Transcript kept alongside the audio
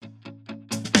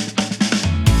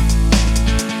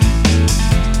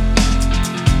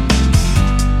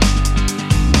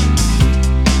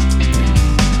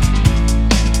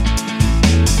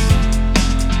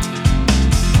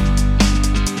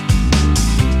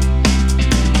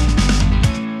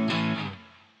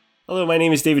Hello, my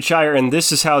name is David Shire, and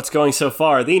this is how it's going so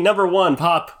far. The number one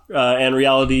pop and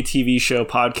reality TV show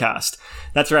podcast.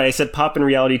 That's right, I said pop and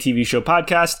reality TV show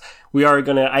podcast. We are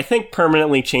going to, I think,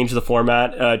 permanently change the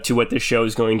format to what this show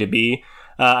is going to be.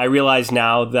 I realize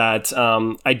now that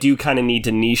I do kind of need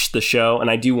to niche the show, and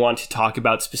I do want to talk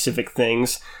about specific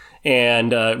things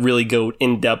and really go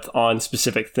in depth on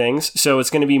specific things. So it's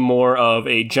going to be more of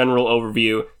a general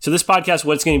overview. So this podcast,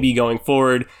 what it's going to be going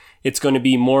forward, it's going to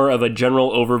be more of a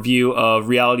general overview of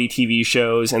reality TV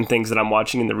shows and things that I'm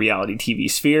watching in the reality TV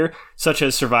sphere, such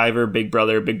as Survivor, Big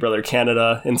Brother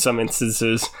Canada in some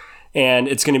instances. And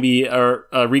it's going to be a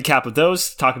recap of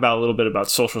those, talk about a little bit about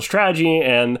social strategy,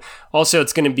 and also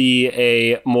it's going to be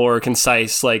a more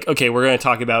concise, like, okay, we're going to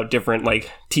talk about different, like,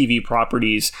 TV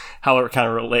properties, how it kind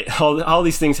of relate, all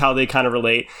these things, how they kind of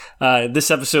relate.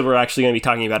 This episode, we're actually going to be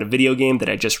talking about a video game that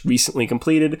I just recently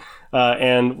completed,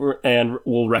 and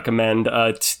we'll recommend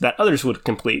that others would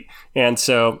complete. And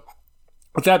so,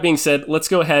 with that being said, let's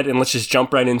go ahead and let's just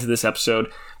jump right into this episode.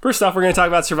 First off, we're going to talk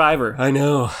about Survivor. I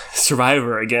know,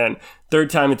 Survivor again. Third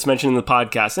time it's mentioned in the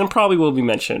podcast, and probably will be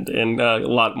mentioned in a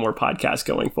lot more podcasts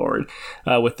going forward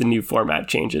with the new format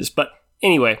changes. But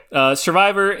anyway,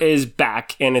 Survivor is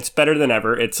back, and it's better than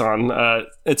ever. It's on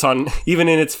even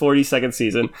in its 42nd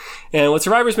season. And what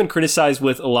Survivor's been criticized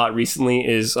with a lot recently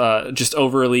is just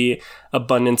overly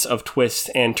abundance of twists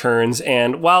and turns.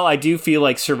 And while I do feel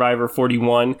like Survivor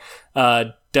 41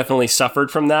 definitely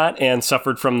suffered from that and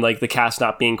suffered from like the cast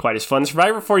not being quite as fun,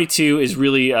 Survivor 42 is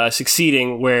really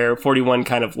succeeding where 41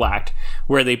 kind of lacked,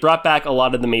 where they brought back a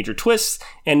lot of the major twists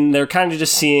and they're kind of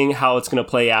just seeing how it's going to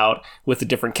play out with a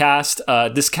different cast.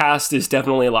 This cast is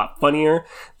definitely a lot funnier.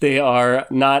 They're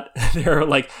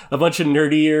like a bunch of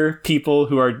nerdier people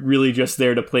who are really just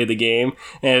there to play the game.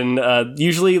 And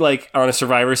usually like on a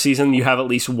Survivor season, you have at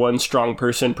least one strong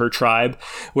person per tribe,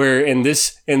 where in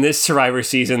this Survivor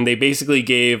season, they basically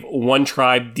gave one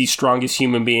tribe the strongest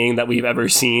human being that we've ever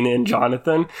seen in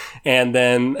Jonathan. And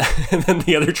then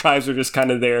the other tribes are just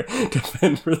kind of there to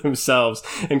fend for themselves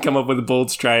and come up with bold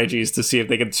strategies to see if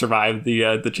they can survive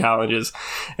the challenges.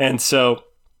 And so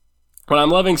what I'm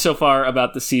loving so far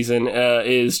about the season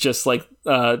is just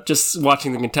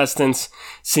watching the contestants,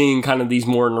 seeing kind of these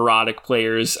more neurotic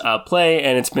players play,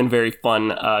 and it's been very fun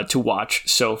to watch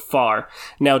so far.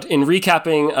 Now, in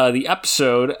recapping the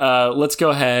episode, let's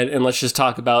go ahead and let's just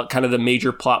talk about kind of the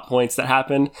major plot points that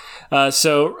happened.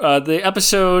 So the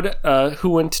episode,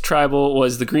 Who Went to Tribal,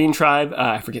 was the Green Tribe.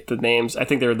 I forget the names. I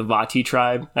think they were the Vati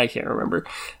Tribe. I can't remember.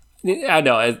 I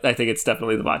think it's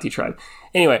definitely the Vati Tribe.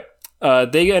 Anyway,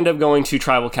 they end up going to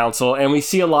tribal council, and we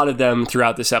see a lot of them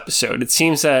throughout this episode. It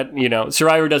seems that,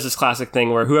 Survivor does this classic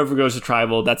thing where whoever goes to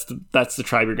tribal, that's the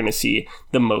tribe you're going to see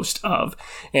the most of.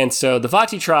 And so the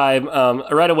Vati tribe,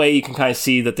 right away you can kind of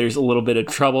see that there's a little bit of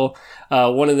trouble.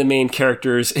 One of the main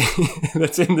characters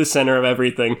that's in the center of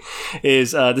everything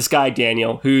is this guy,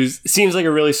 Daniel, who seems like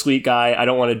a really sweet guy. I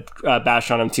don't want to bash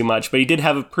on him too much, but he did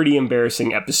have a pretty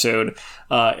embarrassing episode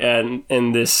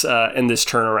in this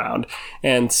turnaround.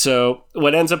 And so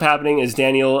what ends up happening is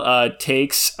Daniel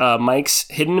takes Mike's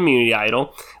hidden immunity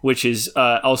idol, which is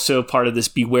also part of this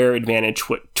Beware Advantage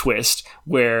twist,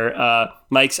 where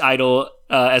Mike's idol,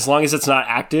 as long as it's not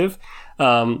active,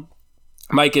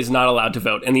 Mike is not allowed to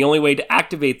vote. And the only way to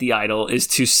activate the idol is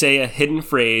to say a hidden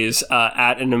phrase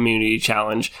at an immunity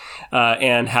challenge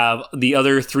and have the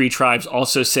other three tribes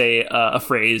also say a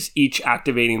phrase, each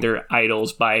activating their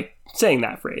idols by saying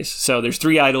that phrase. So there's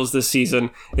 3 idols this season.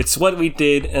 It's what we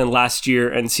did in last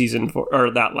season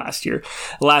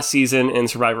in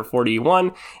Survivor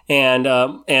 41. And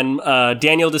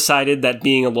Daniel decided that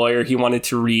being a lawyer, he wanted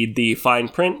to read the fine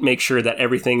print, make sure that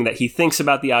everything that he thinks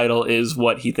about the idol is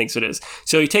what he thinks it is.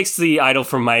 So he takes the idol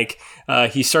from Mike.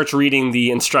 He starts reading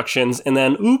the instructions, and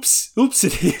then oops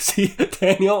it is.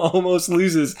 Daniel almost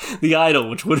loses the idol,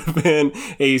 which would have been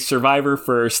a Survivor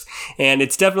first. And it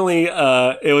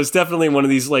was definitely one of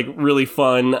these like really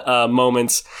fun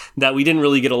moments that we didn't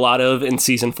really get a lot of in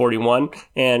season 41.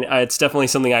 And it's definitely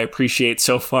something I appreciate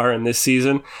so far in this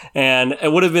season. And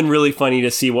it would have been really funny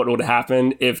to see what would have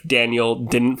happened if Daniel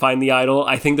didn't find the idol.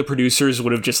 I think the producers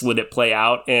would have just let it play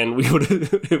out, and it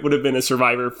would have been a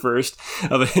Survivor first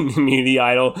of an immunity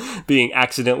idol being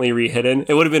accidentally rehidden.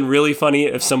 It would have been really funny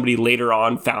if somebody later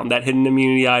on found that hidden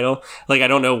immunity idol. Like, I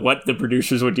don't know what the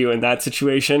producers would do in that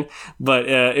situation, but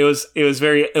it was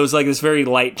like this very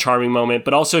light, charming moment,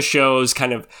 but also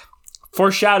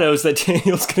foreshadows that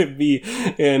Daniel's going to be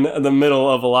in the middle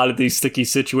of a lot of these sticky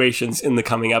situations in the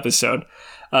coming episode.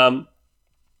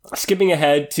 Skipping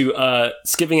ahead to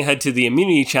the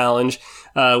immunity challenge,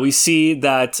 we see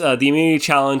that the immunity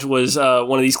challenge was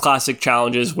one of these classic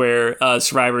challenges where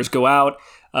survivors go out.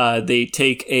 They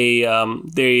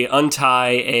they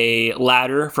untie a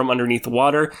ladder from underneath the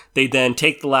water. They then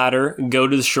take the ladder, go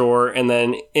to the shore, and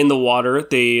then in the water,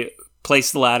 they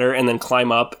place the ladder and then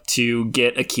climb up to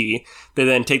get a key. They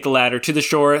then take the ladder to the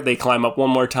shore, they climb up one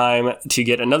more time to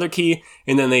get another key,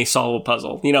 and then they solve a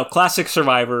puzzle. Classic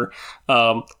Survivor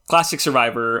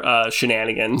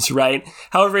shenanigans, right?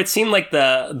 However, it seemed like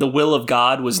the will of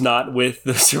God was not with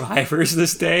the survivors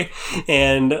this day,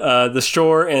 and the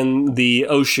shore and the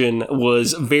ocean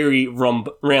was very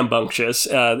rambunctious.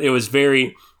 It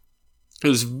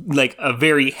was like a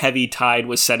very heavy tide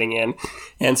was setting in.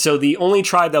 And so the only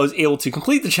tribe that was able to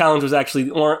complete the challenge was actually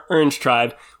the Orange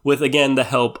tribe, with, again, the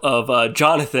help of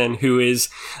Jonathan, who is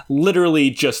literally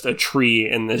just a tree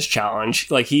in this challenge.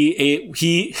 Like,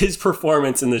 his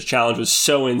performance in this challenge was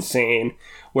so insane,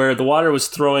 where the water was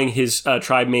throwing his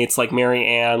tribe mates like Mary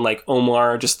Ann, like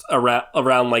Omar, just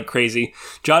around like crazy.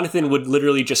 Jonathan would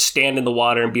literally just stand in the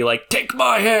water and be like, "Take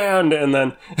my hand!" And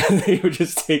then he would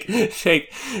just he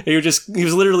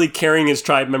was literally carrying his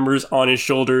tribe members on his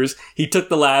shoulders. He took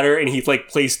the ladder and he like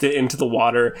placed it into the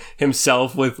water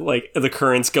himself with like the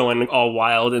currents going all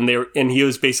wild, and he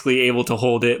was basically able to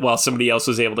hold it while somebody else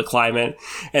was able to climb it.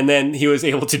 And then he was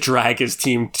able to drag his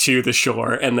team to the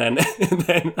shore, and then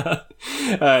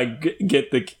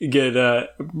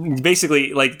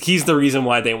basically, like, he's the reason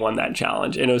why they won that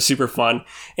challenge, and it was super fun.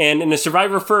 And in the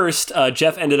Survivor First,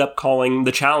 Jeff ended up calling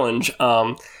the challenge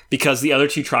because the other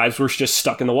two tribes were just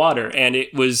stuck in the water, and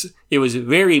it was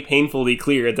very painfully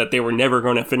clear that they were never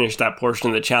going to finish that portion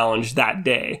of the challenge that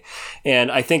day.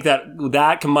 And I think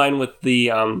that combined with the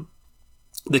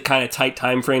kind of tight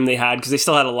time frame they had, because they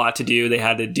still had a lot to do. They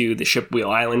had to do the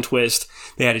Shipwheel Island twist.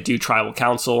 They had to do Tribal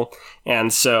Council.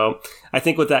 And so I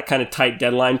think with that kind of tight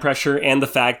deadline pressure and the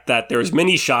fact that there was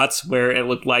many shots where it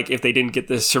looked like if they didn't get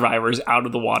the survivors out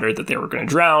of the water that they were going to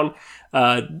drown,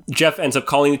 Jeff ends up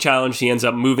calling the challenge. He ends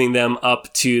up moving them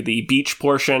up to the beach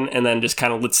portion and then just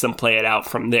kind of lets them play it out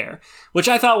from there, which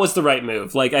I thought was the right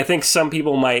move. Like, I think some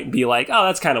people might be like, "Oh,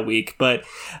 that's kind of weak," but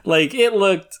like, it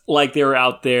looked like they were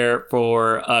out there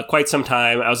for quite some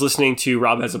time. I was listening to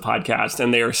Rob Has a Podcast,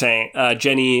 and they were saying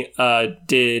Jenny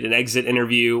did an exit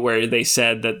interview where they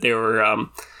said that they were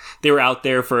out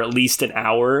there for at least an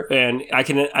hour, and I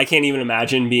can't even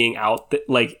imagine being out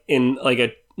in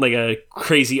a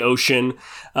crazy ocean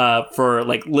for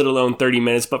like let alone 30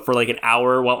 minutes, but for like an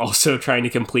hour while also trying to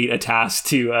complete a task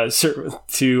to win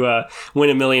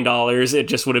 $1 million. It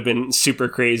just would have been super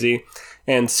crazy.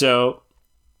 And so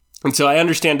I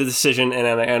understand the decision, and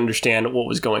I understand what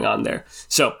was going on there.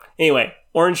 So anyway,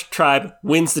 Orange Tribe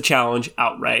wins the challenge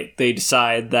outright. They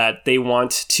decide that they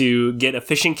want to get a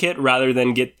fishing kit rather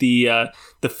than get the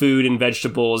food and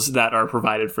vegetables that are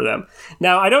provided for them.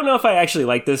 Now, I don't know if I actually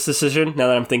like this decision now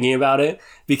that I'm thinking about it,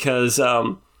 because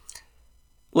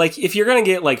like, if you're going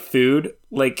to get like food,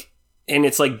 like, and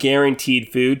it's like guaranteed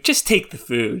food, just take the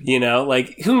food,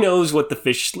 like, who knows what the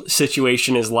fish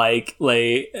situation is like,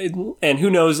 and who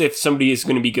knows if somebody is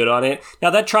going to be good on it. Now,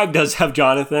 that tribe does have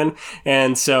Jonathan,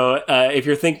 and so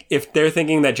if they're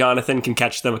thinking that Jonathan can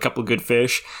catch them a couple of good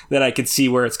fish, then I could see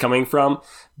where it's coming from.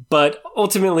 But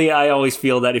ultimately, I always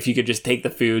feel that if you could just take the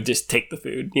food, just take the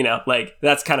food, like,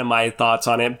 that's kind of my thoughts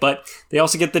on it. But they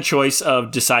also get the choice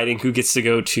of deciding who gets to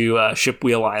go to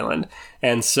Shipwheel Island.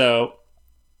 And so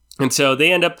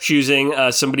they end up choosing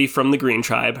somebody from the Green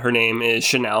Tribe. Her name is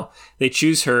Chanel. They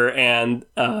choose her, and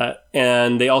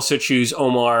they also choose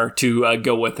Omar to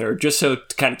go with her, just so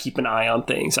to kind of keep an eye on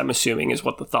things, I'm assuming is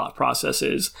what the thought process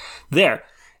is there.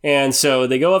 And so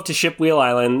they go up to Shipwheel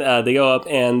Island. They go up,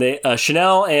 and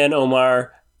Chanel and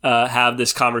Omar have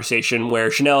this conversation where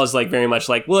Chanel is like very much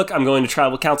like, "Look, I'm going to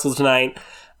Tribal Council tonight.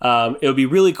 It would be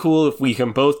really cool if we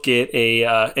can both get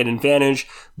an advantage,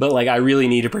 but like, I really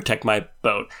need to protect my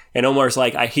boat." And Omar's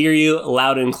like, "I hear you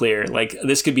loud and clear. Like,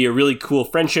 this could be a really cool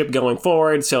friendship going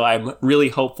forward, so I'm really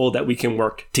hopeful that we can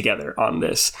work together on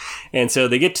this." And so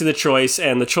they get to the choice,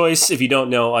 and the choice, if you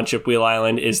don't know, on Shipwheel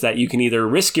Island is that you can either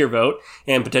risk your vote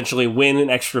and potentially win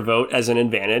an extra vote as an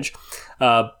advantage,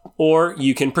 or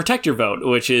you can protect your vote,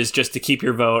 which is just to keep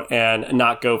your vote and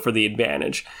not go for the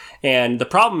advantage. And the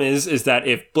problem is that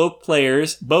if both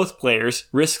players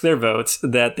risk their votes,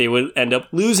 that they would end up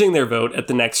losing their vote at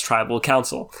the next Tribal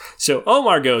Council. So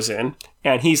Omar goes in,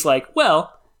 and he's like,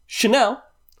 "Well, Chanel,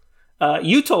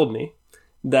 you told me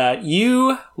that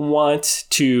you want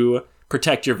to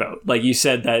protect your vote. Like, you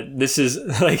said that this is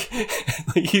like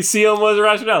you see Omar's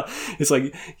rationale. It's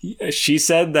like, she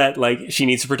said that like she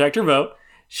needs to protect her vote.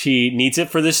 She needs it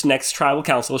for this next tribal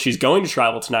council. She's going to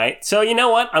tribal tonight. So you know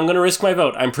what? I'm going to risk my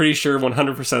vote. I'm pretty sure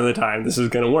 100% of the time this is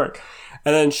going to work.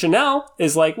 And then Chanel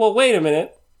is like, well, wait a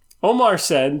minute. Omar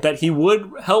said that he would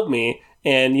help me.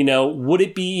 And, would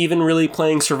it be even really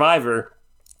playing Survivor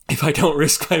if I don't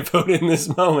risk my vote in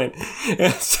this moment?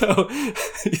 And so,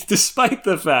 despite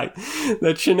the fact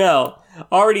that Chanel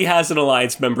already has an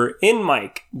alliance member in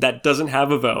Mike that doesn't have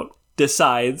a vote,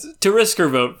 decides to risk her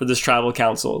vote for this tribal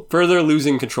council, further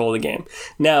losing control of the game.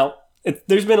 Now,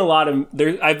 there's been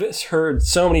I've heard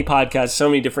so many podcasts, so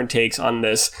many different takes on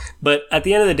this, but at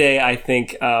the end of the day, I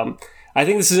think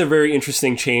this is a very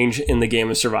interesting change in the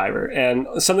game of Survivor, and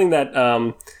something that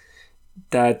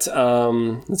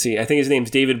let's see, I think his name's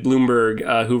David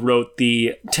Bloomberg, who wrote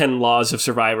the 10 Laws of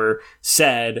Survivor,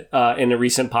 said in a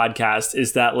recent podcast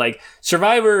is that, like,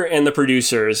 Survivor and the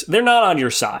producers, they're not on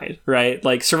your side, right?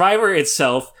 Like, Survivor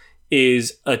itself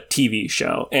is a TV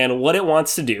show, and what it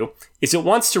wants to do is it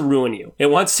wants to ruin you. It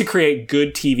wants to create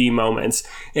good TV moments,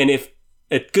 and if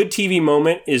a good TV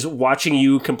moment is watching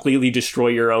you completely destroy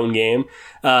your own game,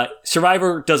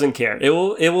 Survivor doesn't care. It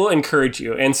will encourage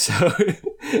you. And so,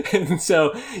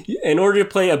 in order to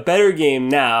play a better game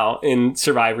now in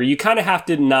Survivor, you kind of have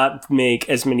to not make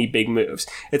as many big moves.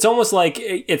 It's almost like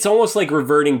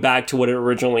reverting back to what it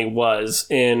originally was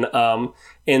in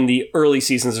the early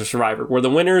seasons of Survivor, where the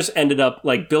winners ended up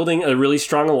like building a really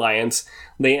strong alliance.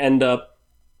 They end up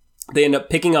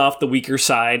picking off the weaker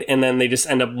side, and then they just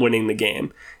end up winning the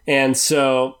game. And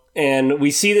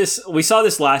we saw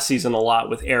this last season a lot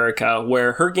with Erica,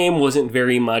 where her game wasn't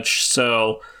very much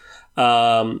so,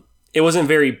 it wasn't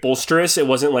very bolsterous. It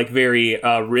wasn't like very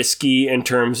risky in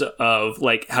terms of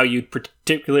like how you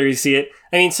particularly see it.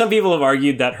 I mean, some people have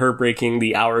argued that her breaking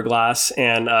the hourglass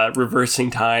and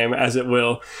reversing time, as it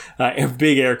will,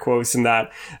 big air quotes in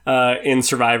that, in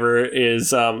Survivor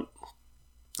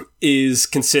is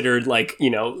considered like,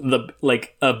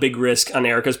 a big risk on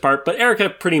Erica's part, but Erica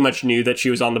pretty much knew that she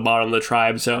was on the bottom of the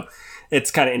tribe, so it's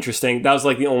kind of interesting. That's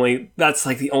like the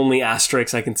only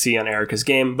asterisk I can see on Erica's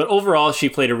game. But overall, she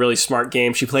played a really smart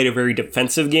game. She played a very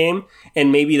defensive game,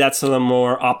 and maybe that's the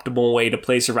more optimal way to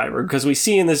play Survivor, because we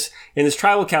see in this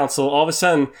tribal council, all of a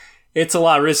sudden, it's a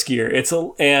lot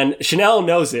riskier. And Chanel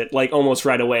knows it, like, almost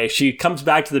right away. She comes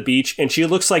back to the beach and she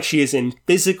looks like she is in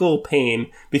physical pain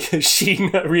because she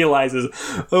realizes,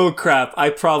 oh crap, I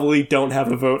probably don't have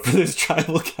a vote for this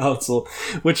tribal council,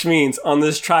 which means on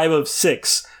this tribe of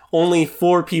 6, only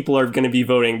 4 people are going to be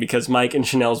voting because Mike and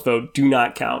Chanel's vote do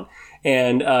not count.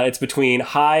 And it's between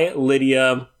Hai,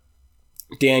 Lydia,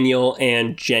 Daniel,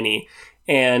 and Jenny.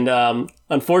 And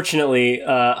unfortunately,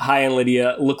 Hai and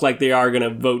Lydia look like they are going to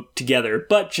vote together.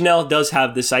 But Janelle does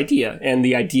have this idea, and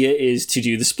the idea is to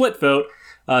do the split vote.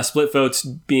 Split votes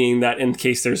being that in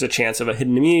case there's a chance of a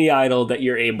hidden immunity idol, that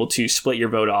you're able to split your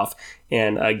vote off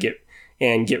and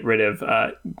get rid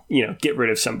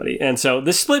of somebody. And so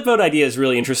the split vote idea is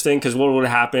really interesting, because what would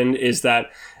have happened is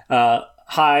that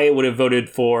Hai would have voted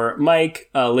for Mike,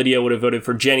 Lydia would have voted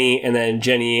for Jenny, and then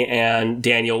Jenny and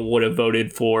Daniel would have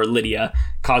voted for Lydia,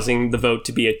 causing the vote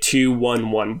to be a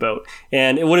 2-1-1 vote.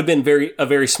 And it would have been a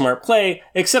very smart play,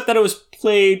 except that it was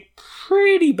played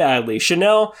pretty badly.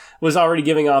 Chanel was already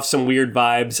giving off some weird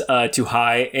vibes to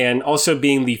Hai, and also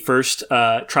being the first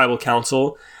tribal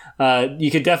council.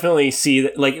 You could definitely see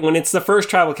that, like, when it's the first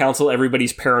tribal council,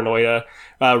 everybody's paranoia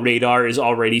radar is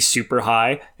already super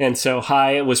high. And so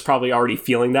Hai was probably already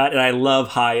feeling that. And I love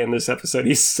Hai in this episode.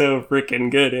 He's so freaking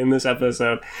good in this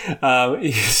episode.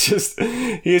 He's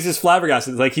just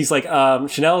flabbergasted. Like, he's like,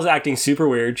 Chanel is acting super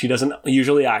weird. She doesn't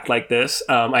usually act like this.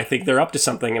 I think they're up to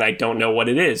something and I don't know what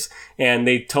it is. And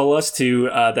they told us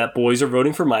that boys are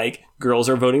voting for Mike, girls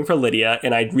are voting for Lydia,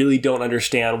 and I really don't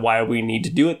understand why we need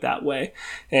to do it that way.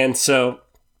 And so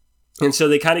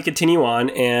they kind of continue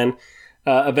on, and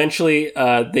eventually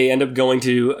they end up going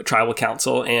to tribal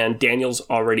council, and Daniel's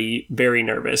already very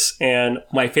nervous. And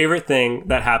my favorite thing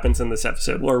that happens in this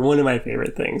episode, or one of my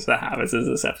favorite things that happens in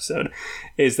this episode,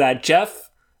 is that Jeff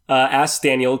asks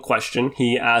Daniel a question.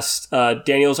 He asked,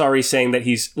 Daniel's already saying that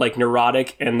he's like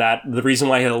neurotic, and that the reason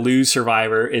why he'll lose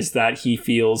Survivor is that he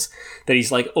feels that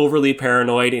he's like overly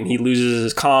paranoid and he loses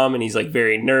his calm and he's like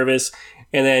very nervous.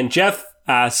 And then Jeff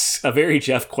asks a very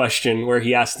Jeff question where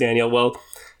he asks Daniel, well,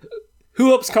 who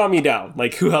helps calm you down?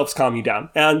 Like, who helps calm you down?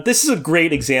 And this is a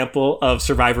great example of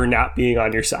Survivor not being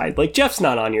on your side. Like, Jeff's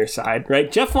not on your side,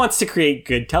 right? Jeff wants to create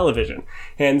good television.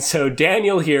 And so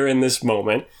Daniel here in this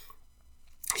moment,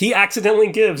 he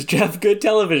accidentally gives Jeff good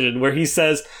television, where he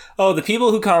says, oh, the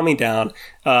people who calm me down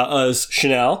is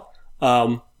Chanel,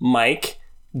 Mike,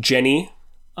 Jenny,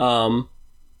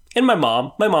 and my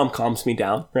mom calms me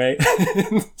down, right?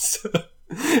 So,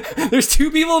 there's two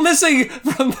people missing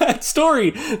from that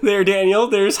story there, Daniel.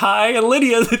 There's Hai and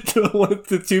Lydia,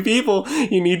 the two people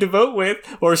you need to vote with,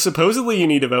 or supposedly you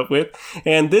need to vote with.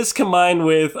 And this combined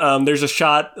with, there's a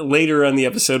shot later in the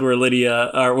episode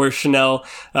where Chanel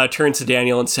turns to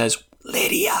Daniel and says,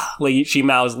 Lydia, like she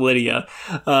mouths Lydia,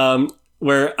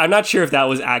 where I'm not sure if that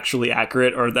was actually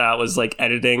accurate or that was like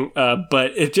editing,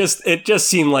 but it just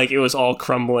seemed like it was all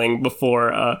crumbling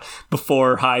before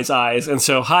Hai's eyes. And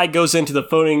so Hai goes into the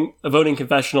voting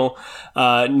confessional,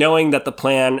 knowing that the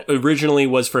plan originally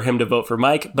was for him to vote for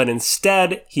Mike, but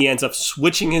instead he ends up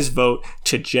switching his vote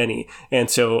to Jenny. And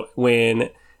so when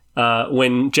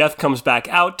Jeff comes back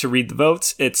out to read the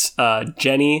votes, it's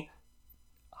Jenny,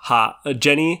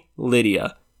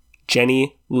 Lydia.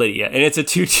 Jenny, Lydia. And it's a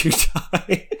 2-2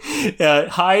 tie.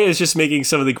 Hai is just making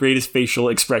some of the greatest facial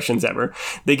expressions ever.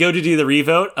 They go to do the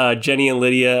revote. Jenny and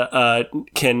Lydia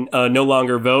can no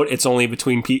longer vote. It's only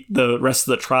between the rest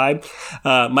of the tribe.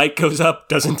 Mike goes up,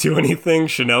 doesn't do anything.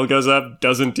 Chanel goes up,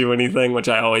 doesn't do anything, which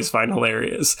I always find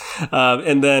hilarious.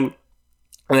 And then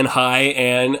Hai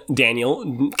and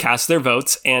Daniel cast their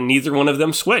votes, and neither one of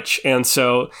them switch. And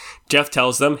so Jeff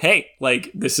tells them, "Hey,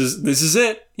 like this is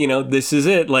it. You know, this is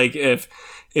it. Like if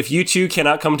you two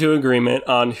cannot come to agreement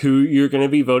on who you're going to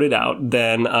be voted out,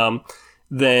 then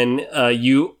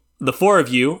the four of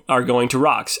you are going to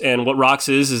Rocks." And what Rocks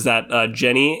is that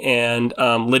Jenny and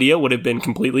Lydia would have been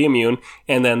completely immune,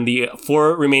 and then the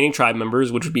four remaining tribe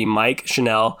members, which would be Mike,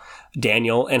 Chanel,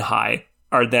 Daniel, and Hai,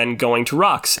 are then going to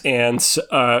Rocks. And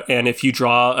if you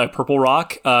draw a purple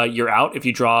rock, you're out. If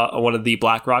you draw one of the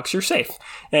black rocks, you're safe.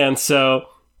 And so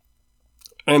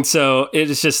it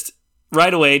is just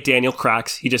right away, Daniel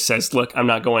cracks. He just says, "Look, I'm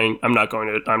not going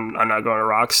to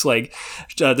Rocks." Like,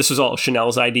 this was all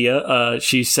Chanel's idea.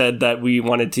 She said that we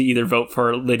wanted to either vote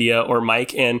for Lydia or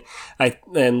Mike, and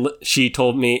she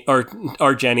told me,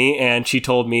 or Jenny, and she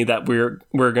told me that we're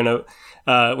gonna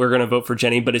vote for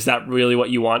Jenny, but is that really what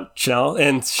you want, Chanel?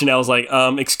 And Chanel's like,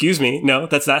 excuse me, no,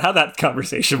 that's not how that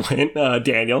conversation went,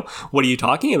 Daniel. What are you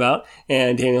talking about?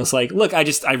 And Daniel's like, look,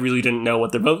 I really didn't know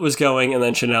what the vote was going. And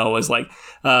then Chanel was like,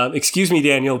 excuse me,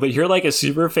 Daniel, but you're like a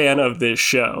super fan of this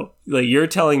show. Like, you're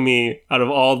telling me out of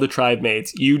all the tribe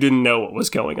mates, you didn't know what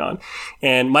was going on.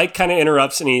 And Mike kind of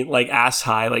interrupts and he like asks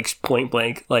Hai, like point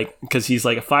blank, like, because he's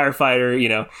like a firefighter, you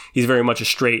know, he's very much a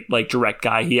straight, like direct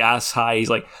guy. He asks Hai, he's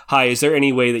like, Hai, is there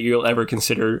any way that you'll ever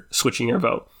consider switching your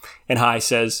vote? And Hai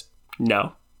says,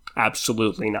 no,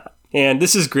 absolutely not. And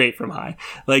this is great from Hai.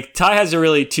 Like, Ty has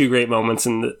really two great moments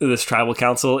in this tribal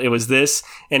council. It was this,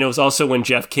 and it was also when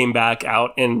Jeff came back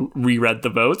out and reread the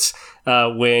votes.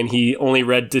 When he only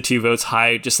read the two votes,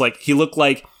 Hai just like, he looked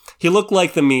like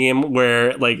the meme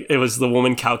where like it was the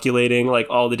woman calculating like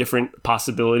all the different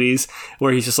possibilities,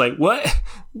 where he's just like, what?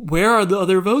 Where are the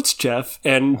other votes, Jeff?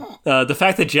 And the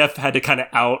fact that Jeff had to kind of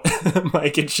out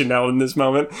Mike and Chanel in this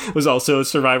moment was also a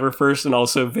Survivor first and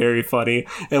also very funny.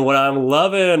 And what I'm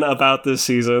loving about this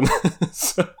season.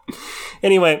 So,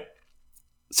 anyway,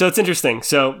 so it's interesting.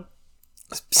 So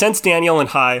since Daniel and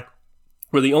Hai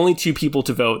were the only two people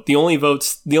to vote, the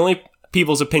only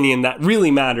people's opinion that really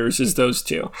matters is those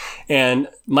two. And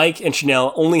Mike and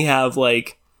Chanel only have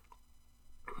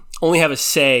a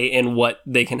say in what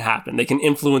they can happen. They can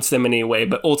influence them in any way,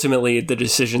 but ultimately the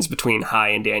decision's between Hai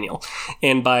and Daniel.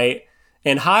 And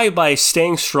Hai, by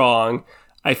staying strong,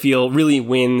 I feel really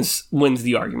wins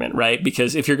the argument, right?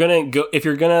 Because if you're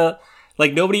gonna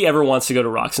like, nobody ever wants to go to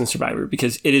Rocks in Survivor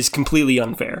because it is completely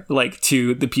unfair, like,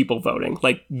 to the people voting.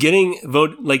 Like,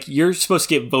 you're supposed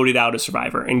to get voted out of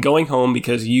Survivor, and going home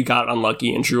because you got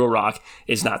unlucky and drew a rock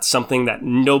is not something that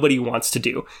nobody wants to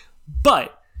do.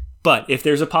 But if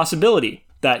there's a possibility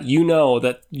that you know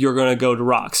that you're going to go to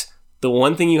Rocks, the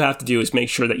one thing you have to do is make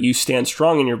sure that you stand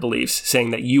strong in your beliefs, saying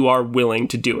that you are willing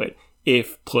to do it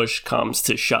if push comes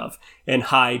to shove. And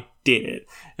Hai did it.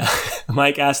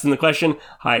 Mike asked him the question.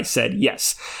 Hai said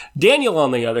yes. Daniel, on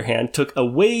the other hand, took a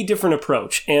way different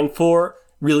approach, and for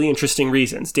really interesting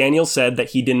reasons. Daniel said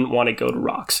that he didn't want to go to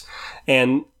Rocks.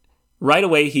 And right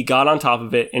away, he got on top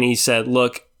of it, and he said,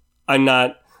 look, I'm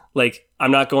not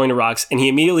going to Rocks. And he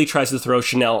immediately tries to throw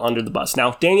Chanel under the bus.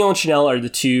 Now, Daniel and Chanel are the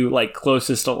two, like,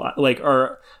 closest, or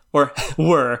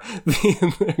were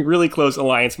the really close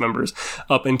alliance members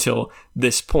up until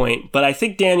this point. But I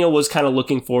think Daniel was kind of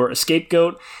looking for a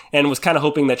scapegoat and was kind of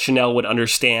hoping that Chanel would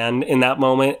understand in that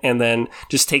moment and then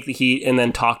just take the heat and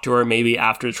then talk to her maybe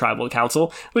after the tribal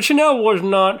council. But Chanel was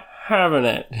not having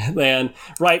it, and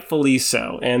rightfully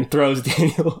so, and throws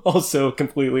Daniel also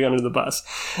completely under the bus.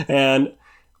 And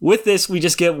with this, we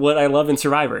just get what I love in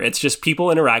Survivor. It's just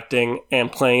people interacting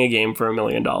and playing a game for $1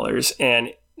 million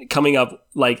and coming up,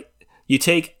 like, you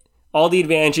take all the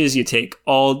advantages, you take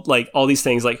all these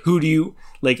things, like, who do you,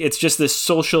 like, it's just this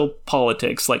social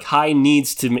politics. Like, Hai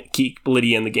needs to keep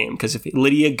Lydia in the game, because if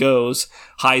Lydia goes,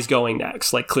 Hai's going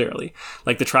next, like, clearly.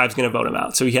 Like, the tribe's going to vote him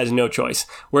out, so he has no choice.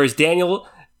 Whereas Daniel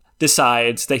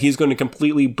decides that he's going to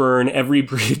completely burn every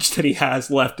bridge that he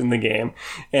has left in the game,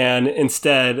 and it's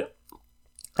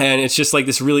just like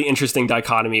this really interesting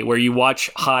dichotomy where you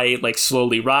watch Hai like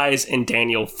slowly rise and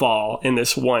Daniel fall in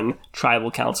this one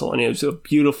tribal council, and it was a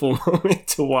beautiful moment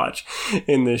to watch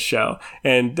in this show,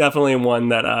 and definitely one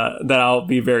that I'll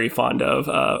be very fond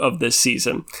of this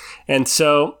season. And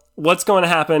so, what's going to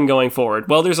happen going forward?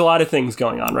 Well, there's a lot of things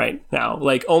going on right now.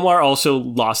 Like, Omar also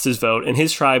lost his vote, and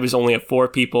his tribe is only at 4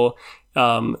 people.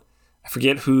 I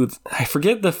forget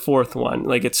the fourth one.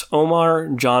 Like, it's Omar,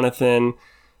 Jonathan,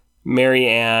 Mary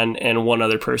Ann, and one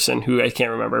other person who I can't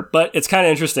remember. But it's kind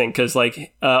of interesting because,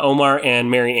 like, Omar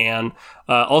and Mary Ann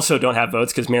also don't have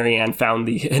votes, because Mary Ann found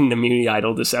the hidden immunity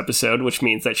idol this episode, which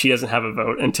means that she doesn't have a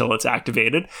vote until it's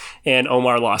activated. And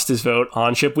Omar lost his vote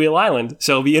on Shipwheel Island.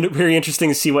 So it'll be very interesting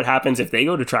to see what happens if they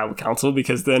go to tribal council,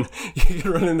 because then you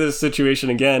can run into this situation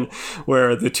again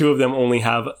where the two of them only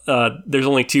have, there's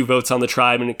only 2 votes on the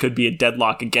tribe, and it could be a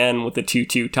deadlock again with a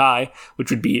 2-2 tie,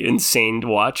 which would be insane to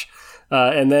watch.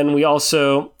 And then we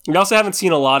also haven't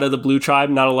seen a lot of the Blue Tribe.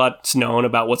 Not a lot's known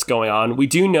about what's going on. We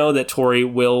do know that Tori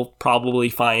will probably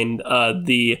find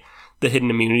the hidden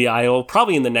immunity idol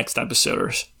probably in the next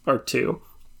episode or 2.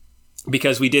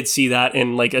 Because we did see that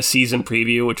in like a season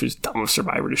preview, which was dumb of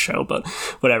Survivor to show, but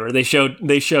whatever. They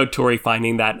showed Tori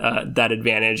finding that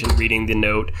advantage and reading the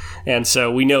note, and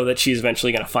so we know that she's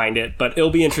eventually going to find it. But it'll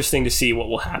be interesting to see what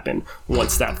will happen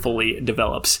once that fully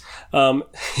develops.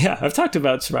 Yeah, I've talked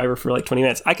about Survivor for like 20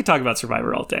 minutes. I could talk about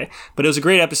Survivor all day, but it was a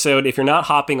great episode. If you're not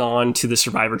hopping on to the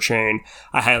Survivor train,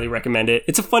 I highly recommend it.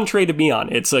 It's a fun train to be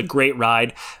on. It's a great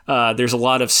ride. There's a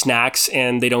lot of snacks,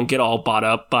 and they don't get all bought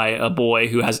up by a boy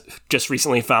who has just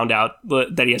recently found out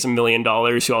that he has $1 million,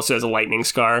 who also has a lightning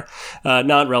scar.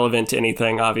 Not relevant to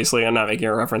anything, obviously. I'm not making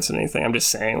a reference to anything. I'm just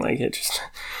saying, like, it just,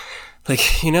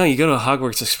 like, you know, you go to a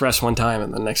Hogwarts Express one time,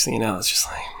 and the next thing you know, it's just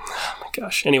like, oh my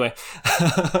gosh. Anyway,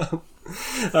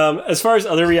 as far as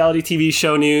other reality TV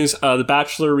show news, The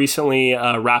Bachelor recently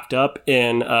wrapped up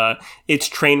in its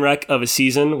train wreck of a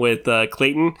season with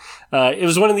Clayton. It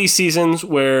was one of these seasons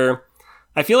where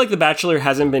I feel like The Bachelor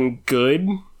hasn't been good.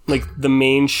 Like, the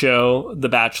main show, The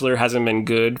Bachelor, hasn't been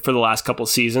good for the last couple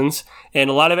seasons. And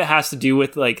a lot of it has to do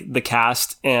with, like, the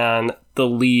cast and the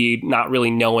lead not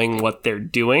really knowing what they're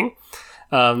doing.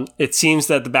 It seems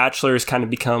that The Bachelor has kind of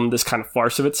become this kind of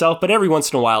farce of itself, but every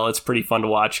once in a while, it's pretty fun to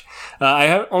watch. I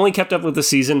have only kept up with the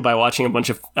season by watching a bunch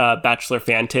of Bachelor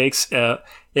fan takes.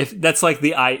 If that's like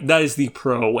that is the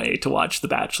pro way to watch The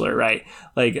Bachelor, right?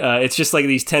 Like, it's just like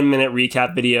these 10-minute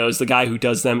recap videos. The guy who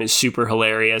does them is super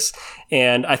hilarious.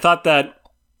 And I thought that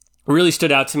really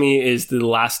stood out to me is the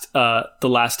last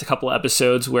couple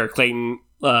episodes where Clayton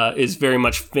is very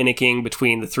much finicking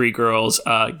between the 3 girls,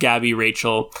 Gabby,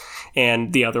 Rachel,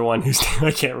 and the other one whose name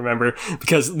I can't remember,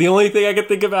 because the only thing I can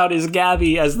think about is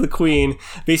Gabby as the queen,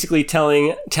 basically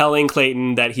telling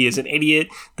Clayton that he is an idiot,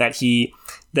 that he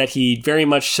very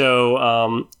much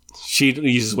so, she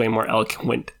uses way more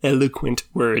eloquent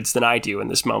words than I do in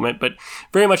this moment, but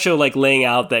very much so, like, laying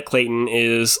out that Clayton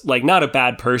is, like, not a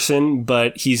bad person,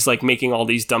 but he's, like, making all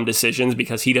these dumb decisions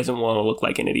because he doesn't want to look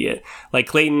like an idiot. Like,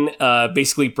 Clayton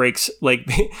basically breaks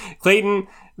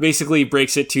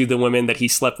it to the women that he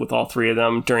slept with all 3 of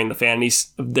them during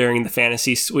the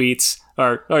fantasy suites,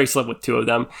 or he slept with 2 of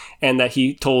them, and that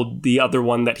he told the other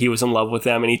one that he was in love with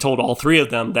them, and he told all 3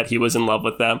 of them that he was in love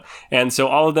with them. And so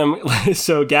all of them,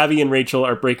 so Gabby and Rachel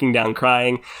are breaking down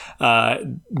crying.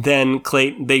 Then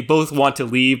Clayton, they both want to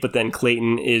leave, but then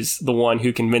Clayton is the one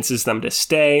who convinces them to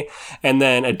stay. And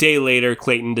then a day later,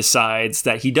 Clayton decides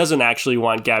that he doesn't actually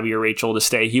want Gabby or Rachel to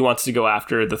stay. He wants to go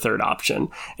after the third option.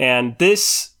 And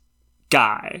this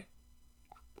guy,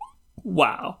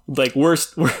 wow, like,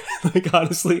 worst, like,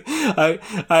 honestly,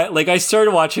 I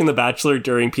started watching The Bachelor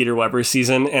during Peter Weber's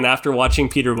season, and after watching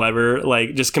Peter Weber,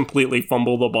 like, just completely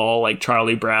fumble the ball like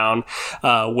Charlie Brown,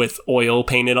 with oil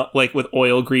painted, like, with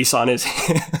oil grease on his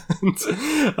hands,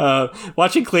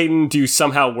 watching Clayton do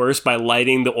somehow worse by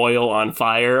lighting the oil on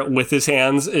fire with his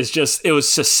hands it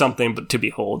was just something to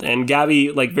behold. And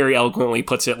Gabby, like, very eloquently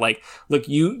puts it like, look,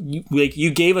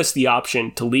 you gave us the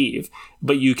option to leave,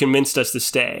 but you convinced us to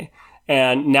stay.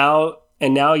 And now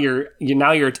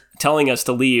you're telling us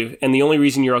to leave, and the only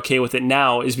reason you're okay with it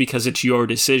now is because it's your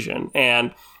decision.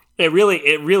 And it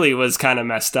really was kind of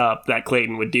messed up that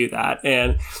Clayton would do that.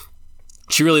 And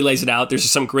she really lays it out. There's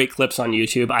some great clips on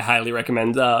YouTube. I highly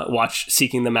recommend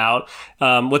seeking them out.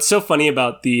 What's so funny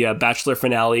about the Bachelor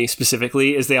finale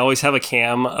specifically is they always have a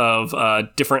cam of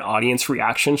different audience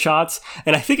reaction shots,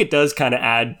 and I think it does kind of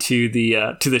add to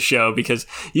the show, because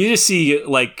you just see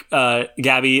like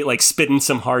Gabby like spitting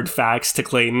some hard facts to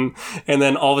Clayton, and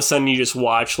then all of a sudden you just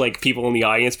watch like people in the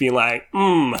audience being like,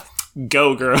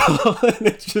 "Go girl!" And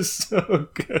it's just so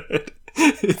good.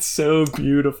 It's so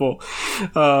beautiful.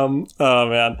 Oh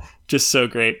man, just so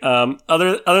great.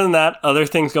 Other than that, other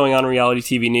things going on in reality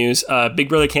TV news. Big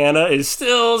Brother Canada is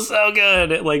still so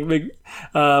good.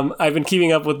 I've been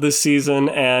keeping up with this season,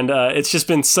 and it's just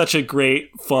been such a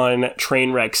great, fun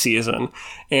train wreck season.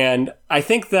 And I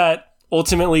think that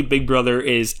ultimately Big Brother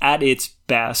is at its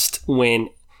best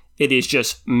when it is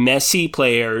just messy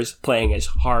players playing as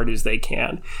hard as they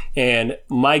can. And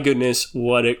my goodness,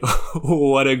 what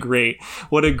a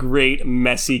great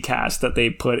messy cast that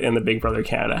they put in the Big Brother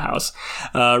Canada house.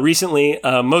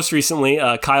 Most recently,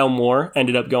 Kyle Moore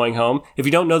ended up going home. If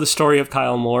you don't know the story of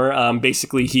Kyle Moore,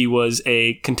 basically he was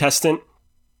a contestant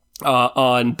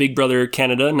on Big Brother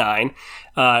Canada 9.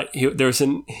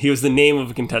 He was the name of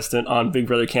a contestant on Big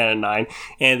Brother Canada 9,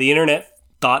 and the internet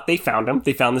thought they found him.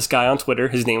 They found this guy on Twitter.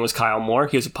 His name was Kyle Moore.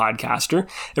 He was a podcaster.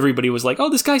 Everybody was like, "Oh,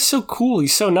 this guy's so cool.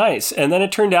 He's so nice." And then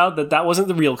it turned out that wasn't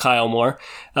the real Kyle Moore.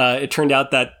 It turned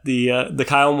out that the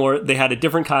Kyle Moore, they had a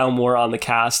different Kyle Moore on the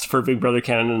cast for Big Brother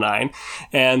Canada 9.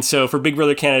 And so for Big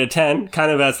Brother Canada 10, kind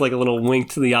of as like a little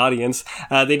wink to the audience,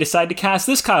 they decided to cast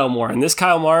this Kyle Moore. And this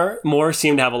Kyle Moore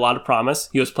seemed to have a lot of promise.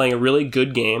 He was playing a really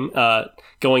good game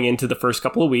going into the first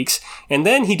couple of weeks. And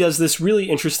then he does this really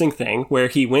interesting thing where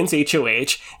he wins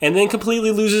HOH and then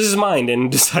completely loses his mind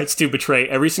and decides to betray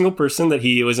every single person that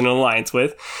he was in an alliance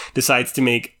with, decides to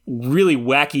make really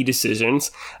wacky decisions.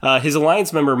 His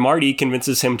alliance member, Marty,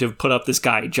 convinces him to put up this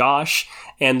guy, Josh.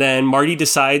 And then Marty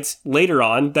decides later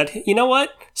on that, you know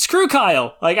what? Screw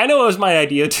Kyle. Like, I know it was my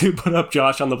idea to put up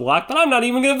Josh on the block, but I'm not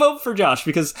even going to vote for Josh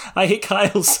because I hate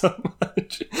Kyle so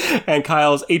much. And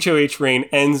Kyle's HOH reign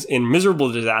ends in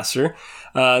miserable disaster.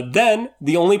 Then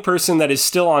the only person that is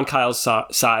still on Kyle's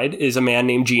side is a man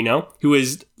named Gino, who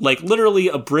is like literally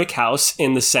a brick house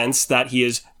in the sense that he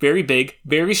is very big,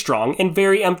 very strong, and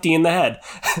very empty in the head.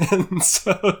 And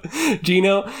so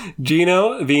Gino,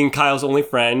 being Kyle's only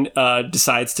friend,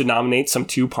 decides to nominate some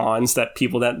 2 pawns that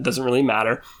doesn't really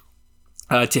matter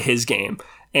to his game.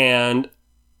 And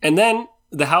then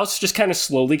the house just kind of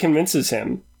slowly convinces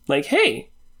him, like,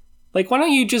 hey, like, why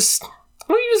don't you just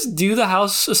do the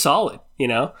house a solid, you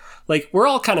know? Like, we're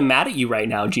all kind of mad at you right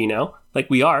now, Gino. Like,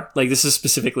 we are. Like, this is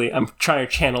specifically, I'm trying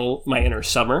to channel my inner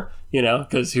Summer, you know,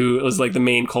 because who was, like, the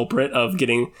main culprit of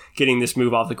getting this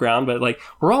move off the ground. But, like,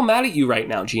 we're all mad at you right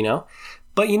now, Gino.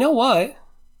 But you know what?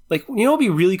 Like, you know what would be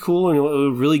really cool and what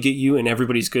would really get you in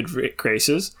everybody's good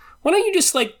graces? Why don't you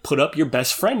just, like, put up your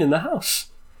best friend in the house?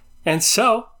 And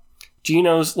so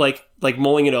Gino's, like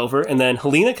mulling it over. And then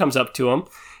Helena comes up to him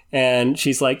and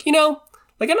she's like, you know,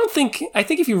 like, I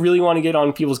think if you really want to get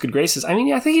on people's good graces, I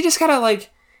mean, I think you just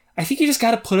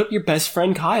gotta put up your best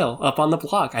friend Kyle up on the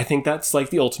block. I think that's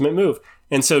like the ultimate move.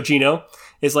 And so Gino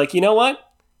is like, you know what?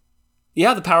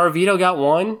 Yeah, the power of veto got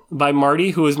won by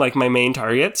Marty, who was like my main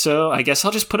target. So I guess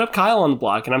I'll just put up Kyle on the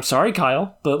block. And I'm sorry,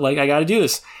 Kyle, but like, I gotta do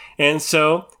this. And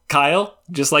so Kyle,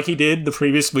 just like he did the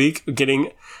previous week,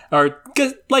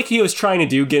 like he was trying to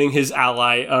do, getting his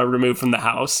ally removed from the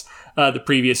house, the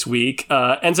previous week,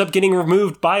 ends up getting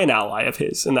removed by an ally of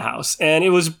his in the house. And it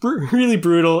was really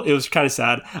brutal. It was kind of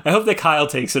sad. I hope that Kyle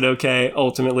takes it okay,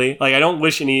 ultimately. Like, I don't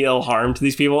wish any ill harm to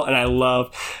these people, and I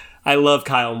love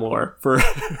Kyle Moore for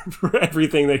for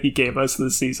everything that he gave us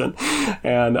this season.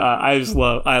 And I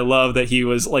love that he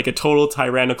was like a total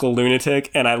tyrannical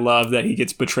lunatic, and I love that he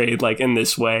gets betrayed like in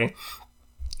this way.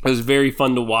 It was very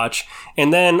fun to watch.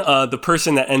 And then the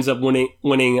person that ends up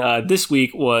winning this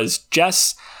week was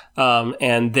Jess.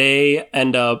 And they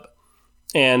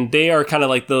are kind of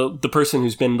like the person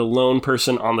who's been the lone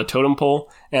person on the totem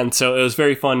pole. And so it was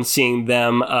very fun seeing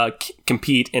them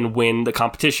compete and win the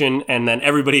competition. And then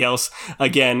everybody else,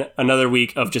 again, another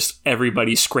week of just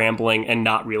everybody scrambling and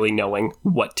not really knowing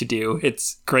what to do.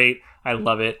 It's great. I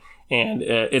love it. And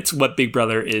it's what Big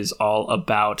Brother is all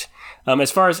about. As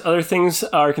far as other things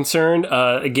are concerned,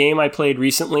 a game I played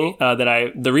recently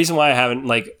the reason why I haven't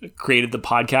like created the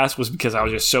podcast was because I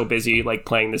was just so busy like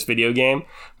playing this video game.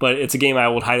 But it's a game I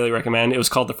would highly recommend. It was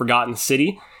called The Forgotten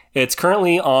City. It's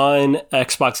currently on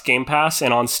Xbox Game Pass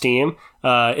and on Steam.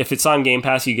 If it's on Game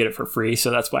Pass, you get it for free, so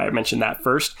that's why I mentioned that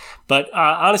first. But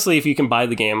honestly, if you can buy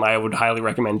the game, I would highly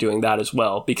recommend doing that as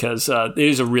well, because it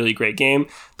is a really great game.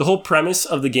 The whole premise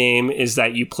of the game is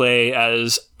that you play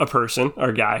as a person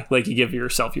or guy, like you give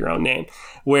yourself your own name,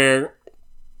 where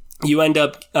you end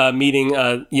up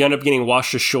getting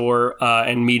washed ashore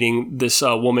and meeting this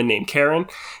woman named Karen.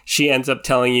 She ends up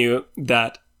telling you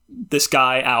that this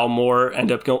guy, Al Moore,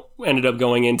 ended up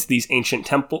going into this ancient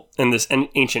temple.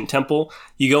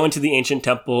 You go into the ancient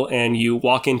temple and you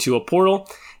walk into a portal,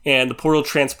 and the portal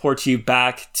transports you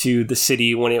back to the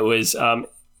city when it was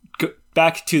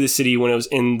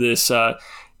in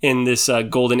this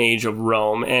golden age of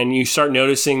Rome. And you start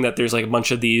noticing that there's like a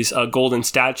bunch of these golden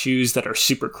statues that are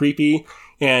super creepy.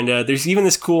 And there's even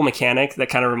this cool mechanic that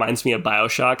kind of reminds me of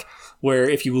BioShock, where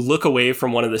if you look away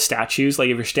from one of the statues, like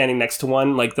if you're standing next to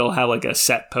one, like they'll have like a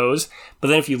set pose. But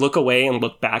then if you look away and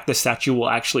look back, the statue will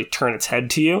actually turn its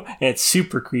head to you. And it's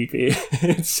super creepy.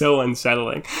 It's so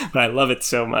unsettling, but I love it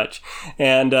so much.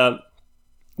 And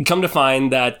you come to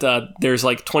find that there's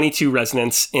like 22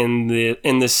 residents in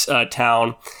this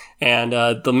town. And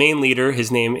the main leader,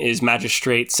 his name is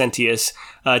Magistrate Sentius,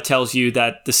 tells you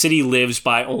that the city lives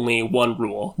by only one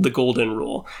rule, the golden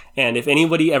rule. And if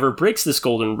anybody ever breaks this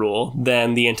golden rule,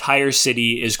 then the entire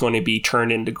city is going to be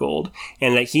turned into gold.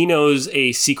 And that he knows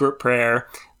a secret prayer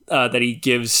that he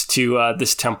gives to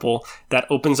this temple that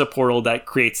opens a portal that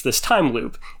creates this time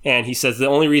loop. And he says the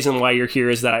only reason why you're here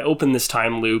is that I open this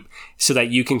time loop so that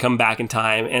you can come back in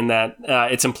time. And that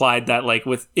it's implied that like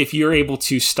if you're able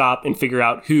to stop and figure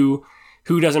out who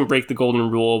doesn't break the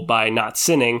golden rule by not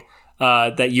sinning,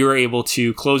 that you're able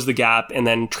to close the gap and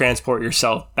then transport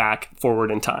yourself back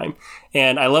forward in time.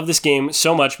 And I love this game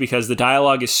so much because the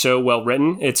dialogue is so well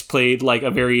written. It's played like a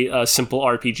very simple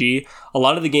RPG. A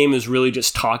lot of the game is really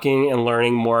just talking and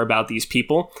learning more about these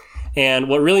people. And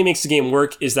what really makes the game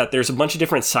work is that there's a bunch of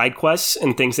different side quests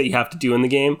and things that you have to do in the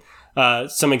game.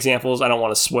 Some examples, I don't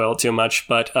want to spoil too much,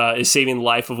 but is saving the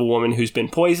life of a woman who's been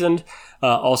poisoned.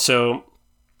 Also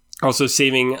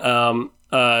saving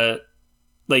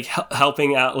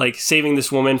helping out, like saving this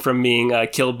woman from being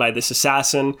killed by this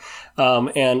assassin,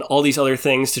 and all these other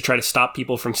things to try to stop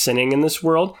people from sinning in this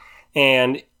world.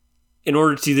 And in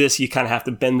order to do this, you kind of have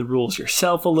to bend the rules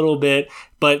yourself a little bit,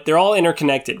 but they're all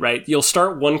interconnected, right? You'll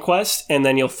start one quest and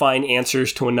then you'll find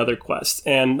answers to another quest.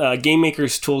 And Game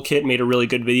Maker's Toolkit made a really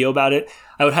good video about it.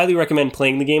 I would highly recommend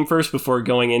playing the game first before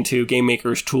going into Game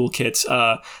Maker's Toolkit's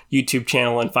YouTube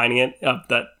channel and finding it.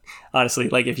 That honestly,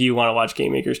 like if you want to watch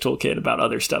Game Maker's Toolkit about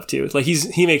other stuff too, like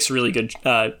he makes really good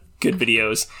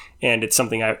videos, and it's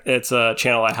a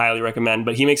channel I highly recommend.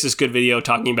 But he makes this good video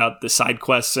talking about the side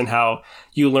quests and how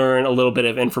you learn a little bit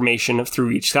of information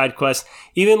through each side quest.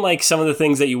 Even like some of the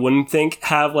things that you wouldn't think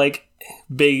have like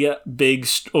big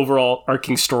overall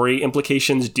arcing story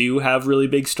implications do have really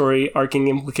big story arcing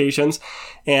implications.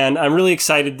 And I'm really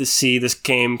excited to see this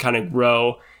game kind of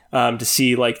grow, to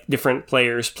see like different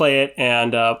players play it,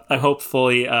 and I'm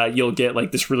hopefully you'll get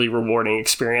like this really rewarding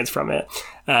experience from it,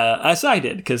 as I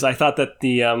did, because I thought that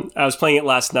I was playing it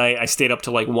last night. I stayed up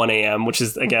till like 1 a.m., which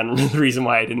is again the reason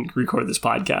why I didn't record this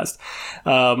podcast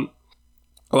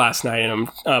last night, and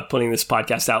I'm putting this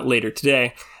podcast out later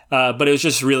today. But it was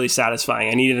just really satisfying.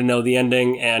 I needed to know the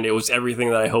ending, and it was everything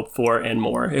that I hoped for and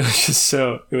more. It was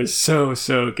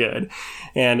so good.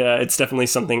 And it's definitely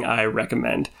something I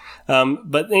recommend.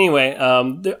 But anyway,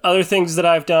 the other things that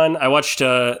I've done, I watched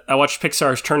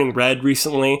Pixar's Turning Red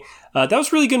recently. That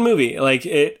was a really good movie. Like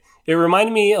it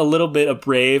reminded me a little bit of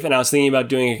Brave, and I was thinking about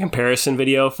doing a comparison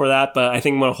video for that, but I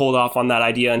think I'm going to hold off on that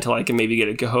idea until I can maybe get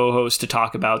a co-host to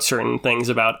talk about certain things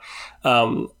about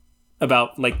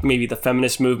like maybe the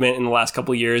feminist movement in the last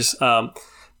couple of years.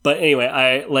 But anyway,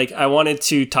 I wanted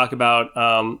to talk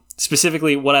about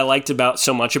specifically what I liked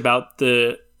so much about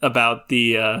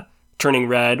the Turning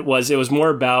Red was it was more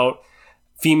about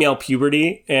female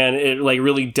puberty, and it like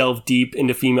really delved deep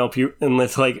into female puberty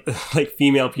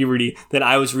than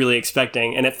I was really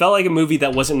expecting. And it felt like a movie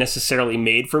that wasn't necessarily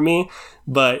made for me,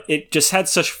 but it just had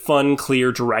such fun,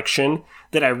 clear direction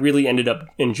that I really ended up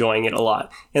enjoying it a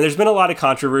lot. And there's been a lot of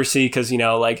controversy because,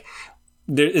 like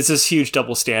it's this huge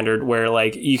double standard where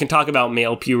like you can talk about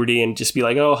male puberty and just be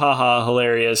like, oh, haha,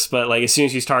 hilarious. But like as soon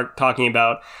as you start talking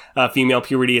about female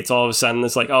puberty, it's all of a sudden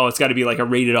it's like, oh, it's got to be like a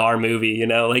rated R movie,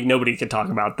 like nobody could talk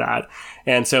about that.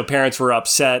 And so parents were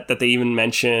upset that they even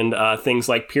mentioned things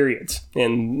like periods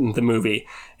in the movie.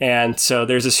 And so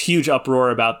there's this huge uproar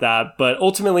about that. But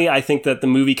ultimately, I think that the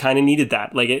movie kind of needed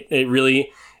that. Like it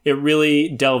really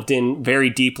delved in very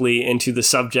deeply into the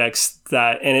subjects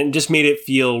and it just made it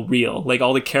feel real. Like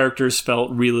all the characters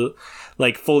felt real,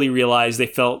 like fully realized. They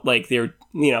felt like they're,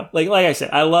 like I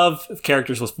said, I love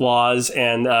characters with flaws,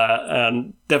 and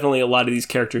definitely a lot of these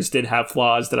characters did have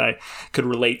flaws that I could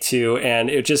relate to, and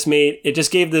it just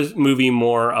gave the movie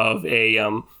more of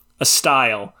a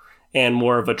style and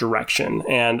more of a direction,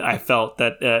 and I felt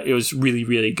that it was really,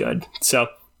 really good. So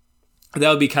that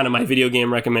would be kind of my video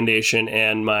game recommendation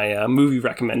and my movie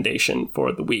recommendation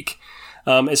for the week.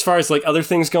 As far as like other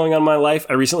things going on in my life,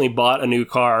 I recently bought a new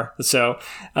car. So,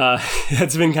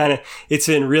 it's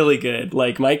been really good.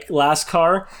 Like my last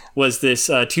car was this,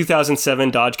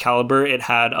 2007 Dodge Caliber. It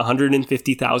had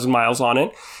 150,000 miles on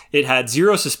it. It had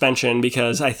zero suspension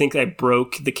because I think I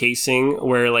broke the casing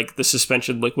where like the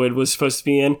suspension liquid was supposed to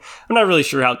be in. I'm not really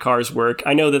sure how cars work.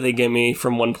 I know that they get me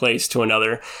from one place to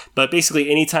another, but basically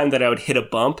anytime that I would hit a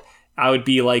bump, I would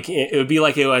be like,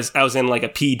 I was in like a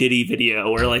P. Diddy video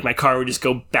where like my car would just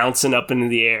go bouncing up into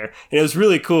the air. And it was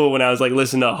really cool when I was like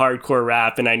listening to hardcore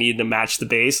rap and I needed to match the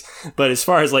bass. But as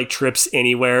far as like trips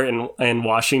anywhere in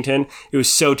Washington, it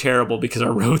was so terrible because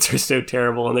our roads are so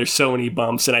terrible and there's so many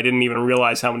bumps, and I didn't even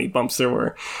realize how many bumps there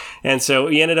were. And so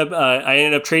I ended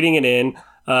up trading it in.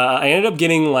 I ended up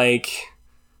getting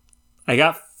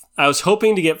I was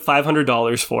hoping to get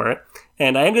 $500 for it.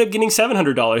 And I ended up getting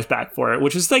 $700 back for it,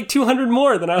 which was like $200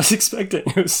 more than I was expecting.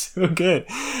 It was so good.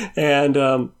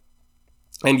 And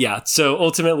yeah, so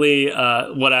ultimately,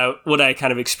 what I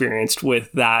kind of experienced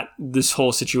with this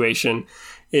whole situation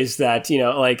is that,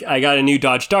 I got a new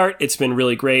Dodge Dart. It's been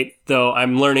really great, though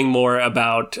I'm learning more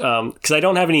about, cause I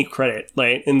don't have any credit,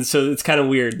 right? And so it's kind of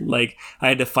weird. Like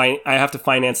I have to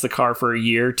finance the car for a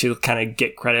year to kind of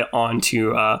get credit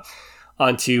onto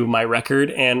my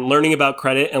record, and learning about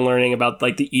credit and learning about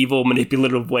like the evil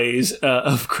manipulative ways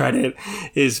of credit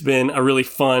has been a really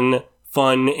fun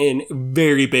in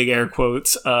very big air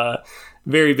quotes.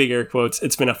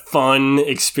 It's been a fun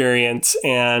experience,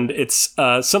 and it's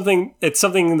something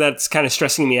that's kind of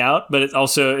stressing me out, but it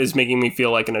also is making me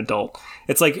feel like an adult.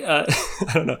 It's like, I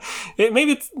don't know.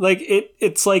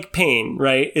 It's like pain,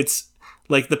 right? It's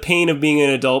like the pain of being an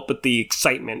adult, but the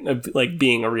excitement of like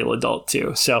being a real adult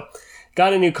too. So,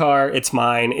 got a new car. It's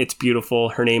mine. It's beautiful.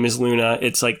 Her name is Luna.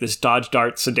 It's like this Dodge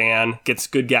Dart sedan. Gets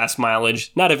good gas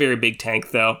mileage. Not a very big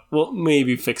tank though. We'll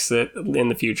maybe fix it in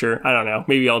the future. I don't know.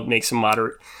 Maybe I'll make some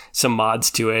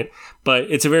mods to it.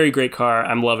 But it's a very great car.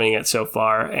 I'm loving it so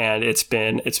far, and it's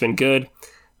been good.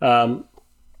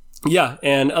 Yeah,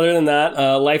 and other than that,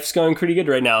 life's going pretty good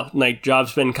right now. Like,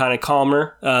 job's been kind of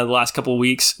calmer the last couple of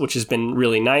weeks, which has been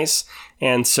really nice.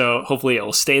 And so hopefully it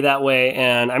will stay that way.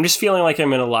 And I'm just feeling like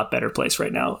I'm in a lot better place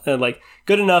right now. Like,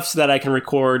 good enough so that I can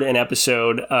record an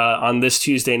episode on this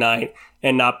Tuesday night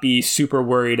and not be super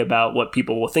worried about what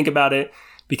people will think about it,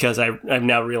 because I'm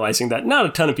now realizing that not a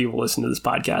ton of people listen to this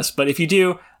podcast. But if you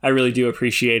do, I really do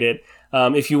appreciate it.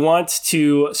 If you want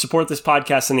to support this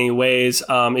podcast in any ways,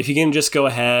 if you can just go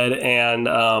ahead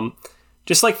and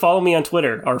just like follow me on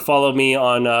Twitter or follow me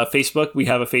on Facebook. We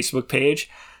have a Facebook page.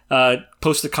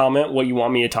 Post a comment what you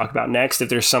want me to talk about next. If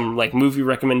there's some like movie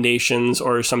recommendations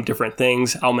or some different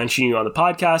things, I'll mention you on the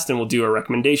podcast and we'll do a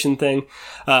recommendation thing.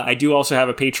 I do also have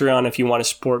a Patreon if you want to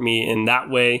support me in that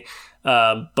way.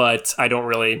 But I don't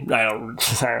really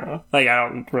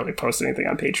post anything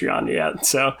on Patreon yet.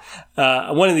 So,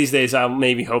 one of these days I'll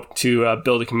maybe hope to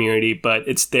build a community, but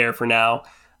it's there for now.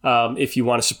 If you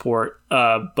want to support,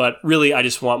 but really I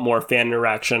just want more fan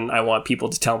interaction. I want people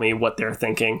to tell me what they're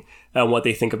thinking and what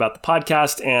they think about the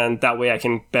podcast. And that way I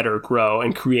can better grow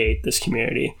and create this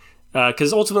community.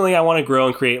 Cause ultimately I want to grow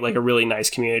and create like a really nice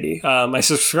community. I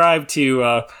subscribe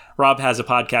to, Rob Has a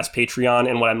Podcast Patreon,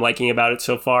 and what I'm liking about it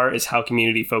so far is how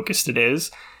community focused it is,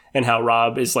 and how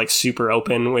Rob is like super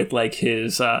open with like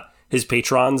his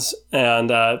patrons, and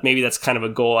maybe that's kind of a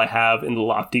goal I have in the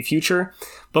lofty future.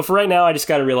 But for right now, I just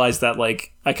got to realize that look,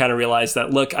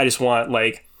 I just want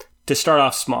like to start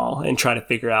off small and try to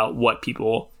figure out what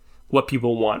people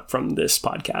want from this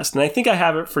podcast, and I think I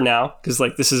have it for now, because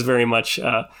like this is very much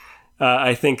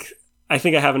I think I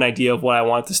have an idea of what I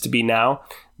want this to be now.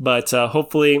 But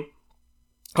hopefully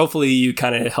you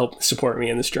kind of help support me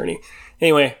in this journey.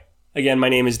 Anyway, again, my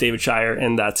name is David Shire,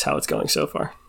 and that's how it's going so far.